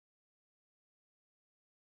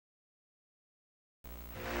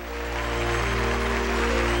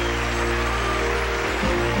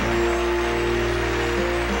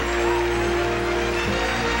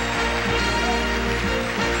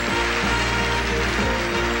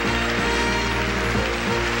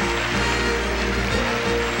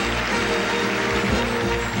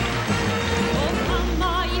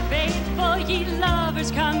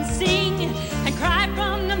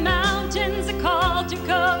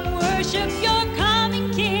worship your coming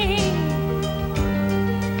King.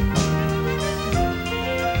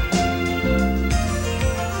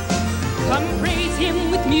 Come praise him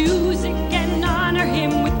with music and honor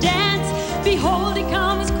him with dance. Behold, he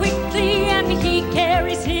comes quickly and he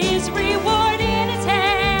carries his reward in his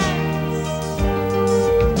hands.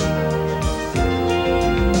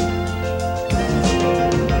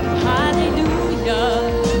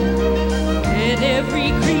 Hallelujah. Let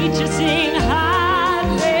every creature sing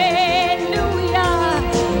hallelujah.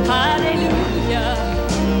 Hallelujah.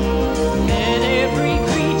 Let every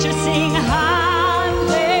creature sing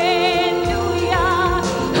hallelujah.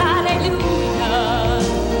 Hallelujah.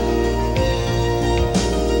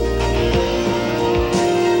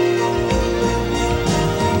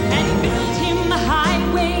 And build him a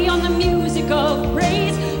highway on the music of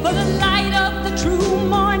praise, for the light of the true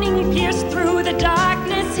morning pierced through the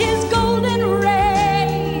darkness his golden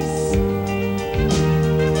rays.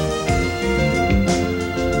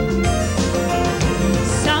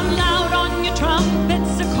 Sound loud on your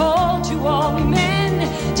trumpets a call to all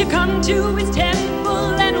men to come to his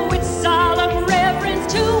temple and with solemn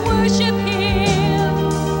reverence to worship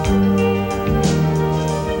him.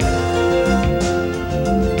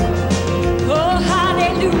 Oh,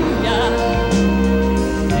 hallelujah.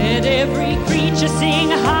 Let every creature sing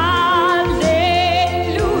hallelujah.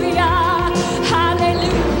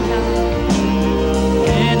 Hallelujah.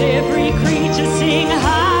 Let every creature sing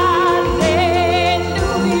hallelujah.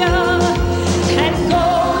 And go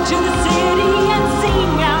to the city and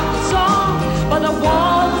sing out the song, for the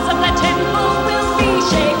walls of the temple will be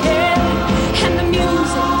shaken, and the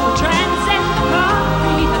music will transcend the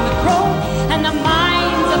concrete and the chrome, and the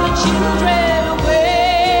minds of the children awake.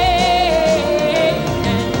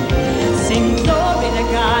 Sing glory to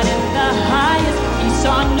God in the highest, peace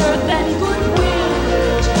on earth and goodwill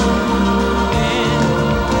to men.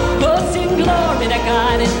 Oh, sing glory to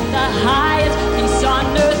God in the highest, peace on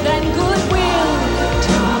earth and goodwill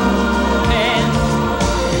to men.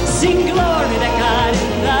 Sing glory to God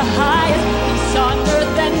in the highest, peace on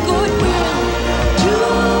earth and goodwill to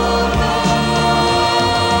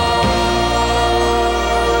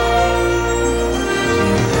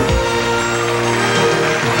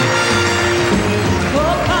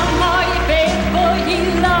Oh, come all ye faithful, ye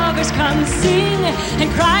lovers, come sing and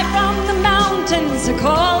cry from the mountains, a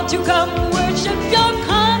call to come worship your